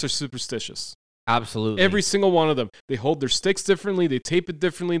athletes are superstitious. Absolutely. Every single one of them. They hold their sticks differently, they tape it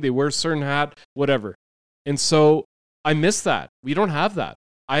differently, they wear a certain hat, whatever. And so I miss that. We don't have that.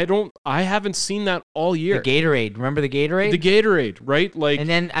 I haven't seen that all year. The Gatorade. Remember the Gatorade? The Gatorade, right? Like, and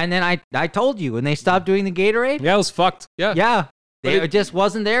then I told you when they stopped doing the Gatorade. Yeah, it was fucked. Yeah. Yeah. It just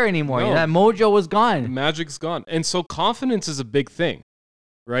wasn't there anymore. No. That mojo was gone. The magic's gone. And so confidence is a big thing,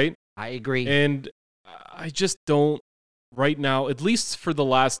 right? I agree. And I just don't right now, at least for the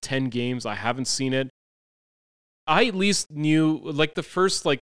last 10 games, I haven't seen it. I at least knew like the first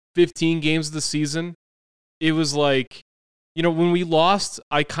like 15 games of the season, it was like, you know, when we lost,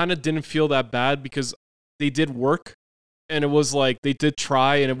 I kind of didn't feel that bad because they did work and it was like they did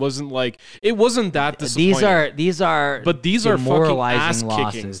try and it wasn't that disappointing. These are fucking ass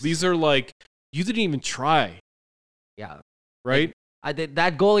losses. kickings. These are like, you didn't even try. Yeah. Right?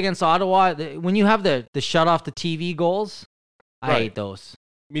 That goal against Ottawa, when you have the shut off the TV goals, I hate those.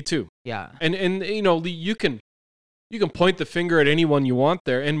 Me too. Yeah. And you know, you can point the finger at anyone you want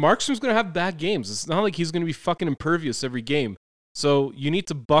there. And Markstrom's going to have bad games. It's not like he's going to be fucking impervious every game. So you need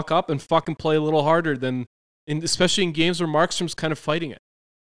to buck up and fucking play a little harder especially in games where Markstrom's kind of fighting it,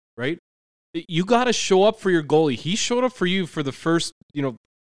 right? You got to show up for your goalie. He showed up for you for the first,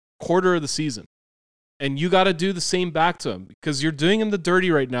 quarter of the season. And you got to do the same back to him because you're doing him the dirty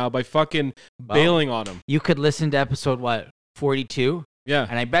right now by fucking bailing on him. You could listen to episode, 42? Yeah.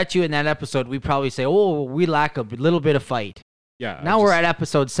 And I bet you in that episode, we probably say, oh, we lack a little bit of fight. Yeah. Now we're at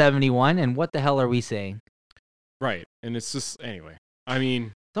episode 71, and what the hell are we saying? Right. And it's just, anyway, I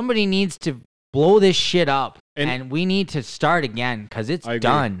mean. Somebody needs to blow this shit up, and we need to start again, because it's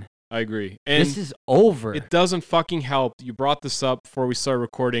done. I agree. And this is over. It doesn't fucking help. You brought this up before we started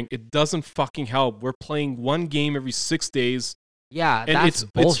recording. It doesn't fucking help. We're playing one game every 6 days. Yeah, and that's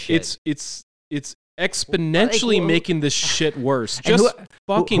bullshit. It's exponentially making this shit worse. Just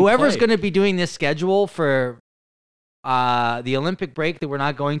whoever's going to be doing this schedule for the Olympic break that we're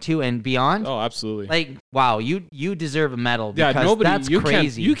not going to and beyond. Oh, absolutely. Like, wow, you deserve a medal. Yeah, because that's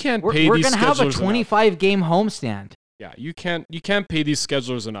crazy. You can't pay we're these gonna have a schedulers 25 game homestand. Yeah, you can't pay these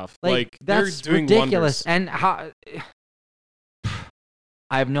schedulers enough. Like that's they're doing ridiculous. wonders. And how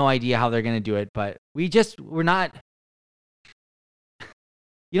I have no idea how they're going to do it, but we're not.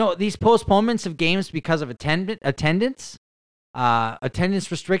 These postponements of games because of attendance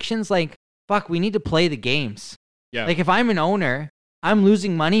restrictions. Like, fuck, we need to play the games. Yeah. Like, if I'm an owner I'm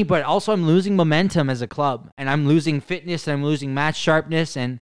losing money, but also I'm losing momentum as a club, and I'm losing fitness, and I'm losing match sharpness,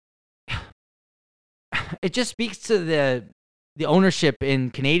 and it just speaks to the ownership in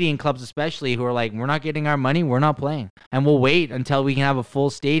Canadian clubs, especially, who are like, we're not getting our money, we're not playing, and we'll wait until we can have a full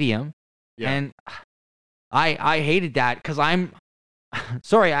stadium. Yeah. And I hated that because I'm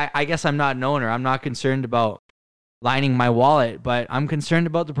sorry. I guess I'm not an owner. I'm not concerned about lining my wallet, but I'm concerned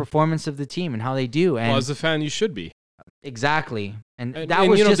about the performance of the team and how they do. And Well, as a fan, you should be. exactly. And And- that and,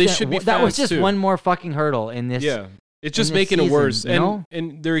 was you know, just they should be that was fans, just too. one more fucking hurdle in this. Yeah. It's just in this making it season, worse. you know?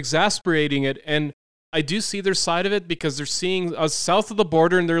 And they're exasperating it. And I do see their side of it because they're seeing us south of the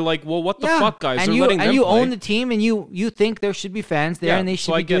border and they're like, well, what the fuck, guys? And They're you letting them you play. own the team, and you think there should be fans there, Yeah, and they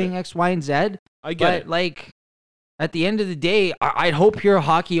so should I be get doing it. X, Y, and Z. I get But it. like at the end of the day, I'd hope you're a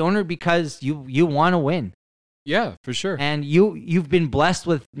hockey owner because you want to win, Yeah, for sure. and you've been blessed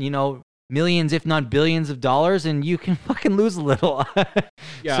with millions, if not billions, of dollars, and you can fucking lose a little.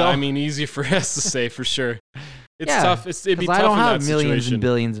 Yeah, So- I mean, easy for us to say for sure. It's Yeah, tough. It'd be 'cause tough I don't in have that millions situation. and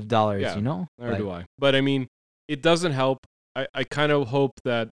billions of dollars, Yeah, Nor Like, do I. But I mean, it doesn't help. I kind of hope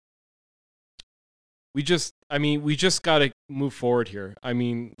that we just got to move forward here. I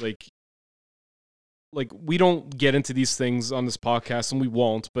mean, like we don't get into these things on this podcast, and we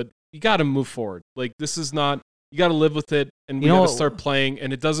won't. But you got to move forward. Like, this is not. You got to live with it, and we You know got to what- start playing.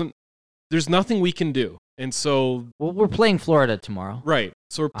 And it doesn't. There's nothing we can do. And so, Well, we're playing Florida tomorrow. right.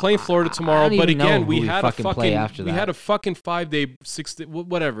 So we're playing Florida I tomorrow. don't But even know again, who we we had fucking a play fucking after we had that. a fucking 5-day, 6-day,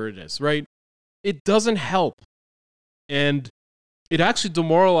 whatever it is, right? It doesn't help, and it actually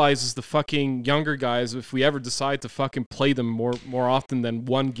demoralizes the fucking younger guys if we ever decide to fucking play them more often than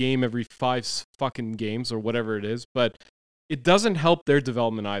one game every 5 fucking games or whatever it is. But it doesn't help their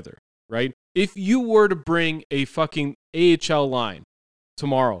development either, right? If you were to bring a fucking AHL line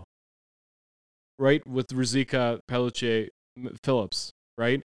tomorrow, right, with Rizika, Pelletier, Phillips,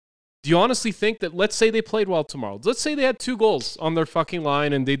 right? Do you honestly think that, let's say they played well tomorrow, let's say they had 2 goals on their fucking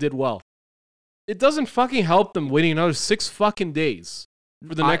line and they did well, it doesn't fucking help them waiting another 6 fucking days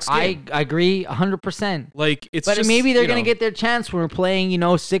for the next game. I agree 100%. Like, it's But just, maybe they're you gonna know, get their chance when we're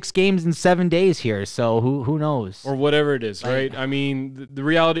playing, 6 games in 7 days here. So who knows? or whatever it is, Like- right? I mean, the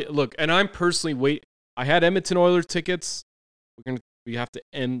reality, look, and I'm personally I had Edmonton Oilers tickets. We have to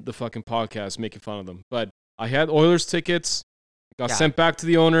end the fucking podcast making fun of them. But I had Oilers tickets, got Yeah. sent back to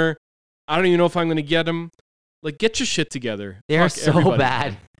the owner. I don't even know if I'm going to get them. Like, get your shit together. They're Fuck so everybody.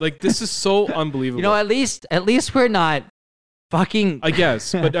 bad. Like, this is so unbelievable. At least we're not fucking. I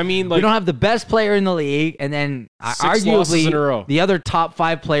guess, but I mean, we like, don't have the best player in the league, and then 6 losses in a row. arguably the other top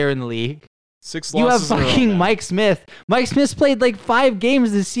 5 player in the league. 6 You have losses in a row, fucking man. Mike Smith. Mike Smith's played like 5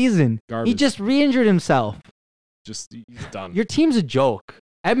 games this season. He Garbage. just re-injured himself. Just, he's done. Your team's a joke.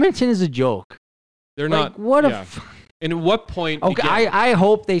 Edmonton is a joke. They're Like, not. what yeah. a. And at what point? Okay, again- I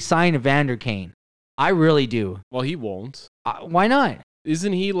hope they sign Evander Kane. I really do. well, he won't. Why not?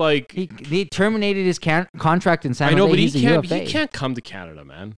 Isn't he like? He terminated his contract in San I Jose. know, but he He's a can't. UFA. He can't come to Canada,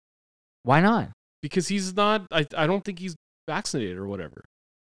 man, Why not? because he's not. I don't think he's vaccinated or whatever.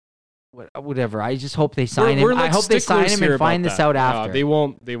 Whatever. I just hope they sign him. We're like I hope they sign sticklers him here and find about this that. out No, after. they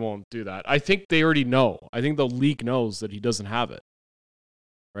won't. They won't do that. I think they already know. I think the league knows that he doesn't have it.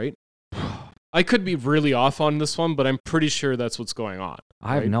 Right. I could be really off on this one, but I'm pretty sure that's what's going on.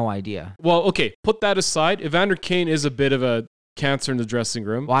 I have right? no idea. Well, okay. Put that aside. Evander Kane is a bit of a cancer in the dressing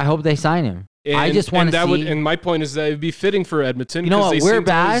room. Well, I hope they sign him. I just want to see. And my point is that it'd be fitting for Edmonton. You know 'cause what, They we're seem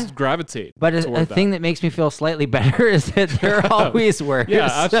to always bad, gravitate. But a toward thing that makes me feel slightly better is that they're always worse. Yeah,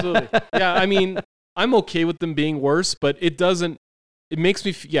 absolutely. Yeah, I mean, I'm okay with them being worse, but it doesn't. It makes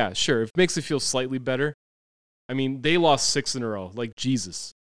me. Yeah, sure. It makes me feel slightly better. I mean, they lost 6 in a row. Like,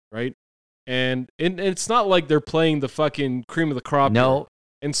 Jesus, right? And it's not like they're playing the fucking cream of the crop. No. here.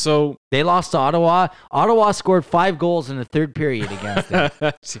 And so They lost to Ottawa. Ottawa scored 5 goals in the third period against them.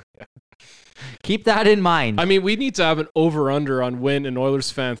 Keep that in mind. I mean, we need to have an over/under on when an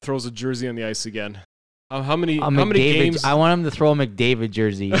Oilers fan throws a jersey on the ice again. How many games? I want him to throw a McDavid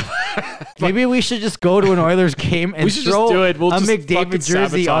jersey. Maybe we should just go to an Oilers game and We should just throw do it. We'll a just fucking McDavid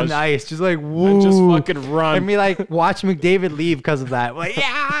jersey on sabotage. the ice. Just like, woo. And just fucking run. And be like, watch McDavid leave because of that. Like,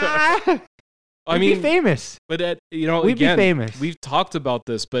 yeah. I We'd mean, be famous. but We'd again, be famous. We've talked about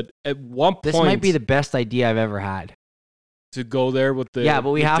this, but at one point, This might be the best idea I've ever had. to go there with the Yeah, but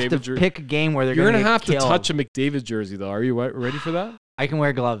we have McDavid to jersey. pick a game where they're You're going gonna to have get killed. to touch a McDavid jersey, though. Are you ready for that? I can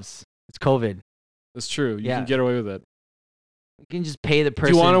wear gloves. It's COVID. That's true. You Yeah. can get away with it. You can just pay the Do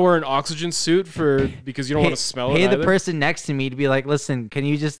person. you want to wear an oxygen suit because you don't want to smell Pay it? the either? person next to me to be like, listen, can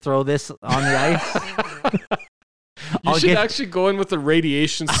you just throw this on the ice? You should actually go in with a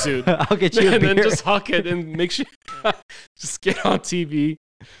radiation suit. I'll get you a and beer. then just huck it and make sure just get on TV.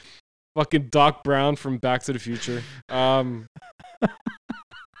 Fucking Doc Brown from Back to the Future.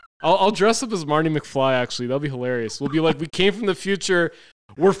 I'll dress up as Marty McFly, actually. That'll be hilarious. We'll be like, we came from the future.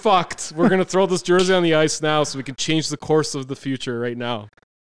 We're fucked. We're going to throw this jersey on the ice now so we can change the course of the future right now.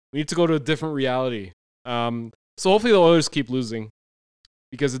 We need to go to a different reality. So hopefully the Oilers keep losing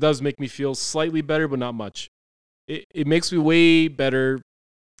because it does make me feel slightly better, but not much. It makes me way better.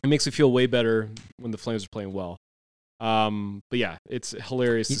 It makes me feel way better when the Flames are playing well. But yeah, it's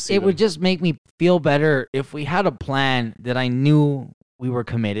hilarious to see It them. would just make me feel better if we had a plan that I knew we were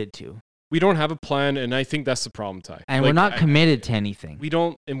committed to. We don't have a plan, and I think that's the problem, Ty. And we're not committed to anything. We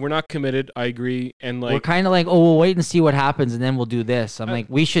don't, and we're not committed. I agree. And We're kind of like, oh, we'll wait and see what happens, and then we'll do this. I'm like,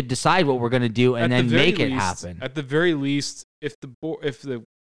 we should decide what we're gonna do and then make it happen. At the very least, if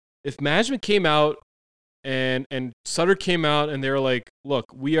management came out and Sutter came out and they were like, look,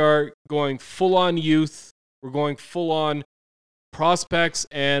 we are going full on youth. We're going full on prospects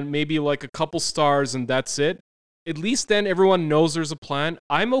and maybe like a couple stars, and that's it. At least then everyone knows there's a plan.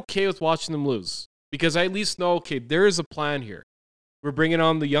 I'm okay with watching them lose because I at least know, okay, there is a plan here. We're bringing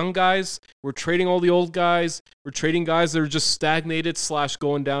on the young guys. We're trading all the old guys. We're trading guys that are just stagnated /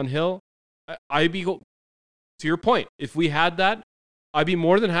 going downhill. To your point, if we had that, I'd be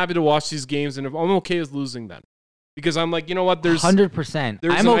more than happy to watch these games, and I'm okay with losing then. Because I'm like, you know what, there's 100%.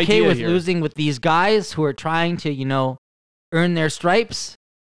 I'm okay with losing with these guys who are trying to, earn their stripes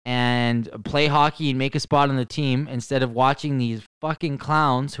and play hockey and make a spot on the team instead of watching these fucking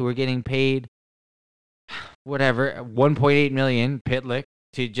clowns who are getting paid whatever, 1.8 million, Pitlick,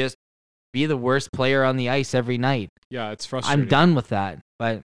 to just be the worst player on the ice every night. Yeah, it's frustrating. I'm done with that.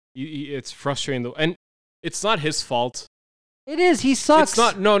 But it's frustrating though. And it's not his fault. It is. He sucks. It's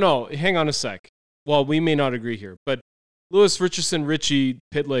not. No. Hang on a sec. Well, we may not agree here, but Lewis, Richardson, Richie,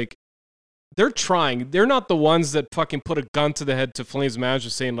 Pitlick, they're trying. They're not the ones that fucking put a gun to the head to Flames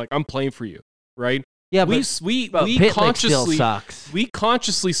manager saying like, "I'm playing for you," right? Yeah, we Pitlick consciously still sucks. We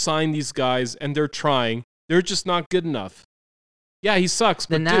consciously sign these guys, and they're trying. They're just not good enough. Yeah, he sucks.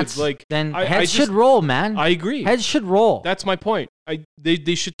 But Then dude, heads should roll, man. I agree. Heads should roll. That's my point.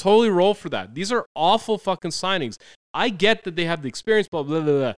 They should totally roll for that. These are awful fucking signings. I get that they have the experience, blah, blah,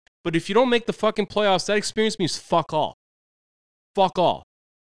 blah, blah. But if you don't make the fucking playoffs, that experience means fuck all. Fuck all.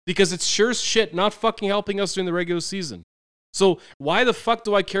 Because it's sure as shit not fucking helping us during the regular season. So why the fuck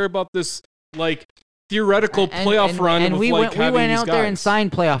do I care about this, like, theoretical playoff run and of, we like, went having out these there and guys?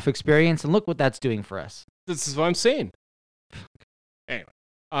 signed playoff experience, and look what that's doing for us. This is what I'm saying.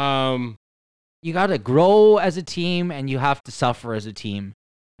 Anyway. You got to grow as a team, and you have to suffer as a team.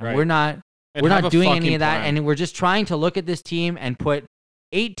 And Right. we're not have a doing any fucking of that, plan. and we're just trying to look at this team and put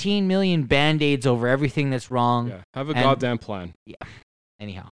 18 million Band-Aids over everything that's wrong. Yeah, have a And- goddamn plan.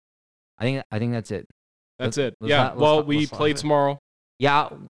 Anyhow, I think that's it. That's Let's- it. let's Yeah, not- let's well, not- we let's not- play tomorrow. Yeah,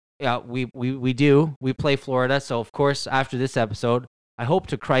 we do. We play Florida, so of course after this episode, I hope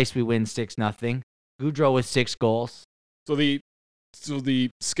to Christ we win 6-0. Goudreau with 6 goals. So the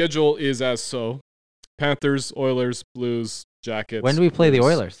schedule is as so: Panthers, Oilers, Blues, Jackets. When do we play the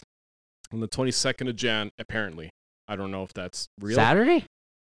Blues. Oilers? On the 22nd of Jan, apparently. I don't know if that's real. Saturday?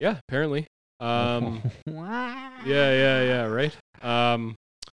 Yeah, apparently. Wow. Yeah, right.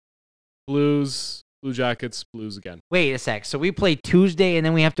 Blues, Blue Jackets, Blues again. Wait a sec. So we play Tuesday and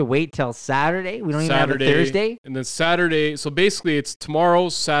then we have to wait till Saturday? We don't even have a Thursday? And then Saturday. So basically it's tomorrow,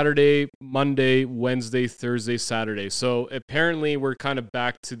 Saturday, Monday, Wednesday, Thursday, Saturday. So apparently we're kind of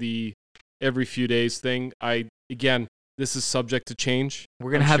back to the every few days thing. Again, this is subject to change.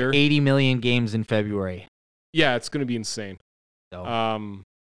 We're going to have 80 million games in February. Yeah, it's going to be insane. So.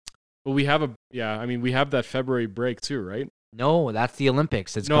 But we have we have that February break too, right? No, that's the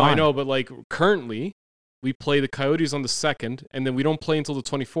Olympics. It's no, gone. I know, but like currently, we play the Coyotes on the 2nd, and then we don't play until the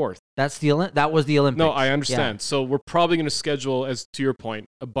 24th. That was the Olympics. No, I understand. Yeah. So we're probably going to schedule, as to your point,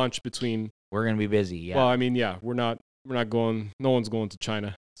 a bunch between. We're going to be busy. Yeah. Well, I mean, yeah, we're not going. No one's going to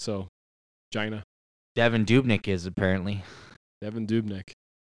China. So, China. Devin Dubnyk is apparently. Devin Dubnyk.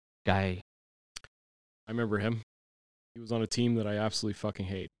 Guy. I remember him. He was on a team that I absolutely fucking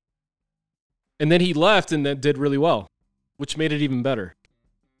hate. And then he left and that did really well, which made it even better.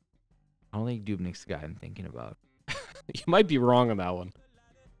 I don't think Dubnyk's the guy I'm thinking about. You might be wrong on that one.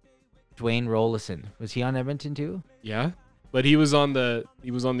 Dwayne Rollison. Was he on Edmonton too? Yeah, but he was on the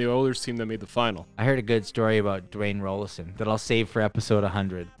Oilers team that made the final. I heard a good story about Dwayne Rollison that I'll save for episode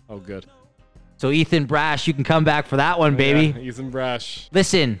 100. Oh, good. So Ethan Brash, you can come back for that one, baby. Yeah, Ethan Brash.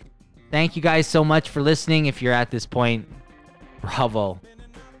 Listen, thank you guys so much for listening. If you're at this point, bravo.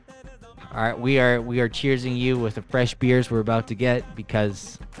 we are cheersing you with the fresh beers we're about to get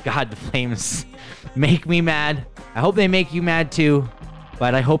because God, the Flames make me mad. I hope they make you mad too,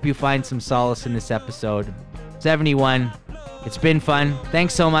 but I hope you find some solace in this episode 71. It's been fun.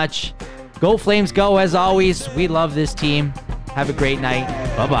 Thanks so much. Go Flames, go! As always, we love this team. Have a great night.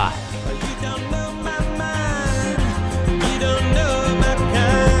 Bye bye.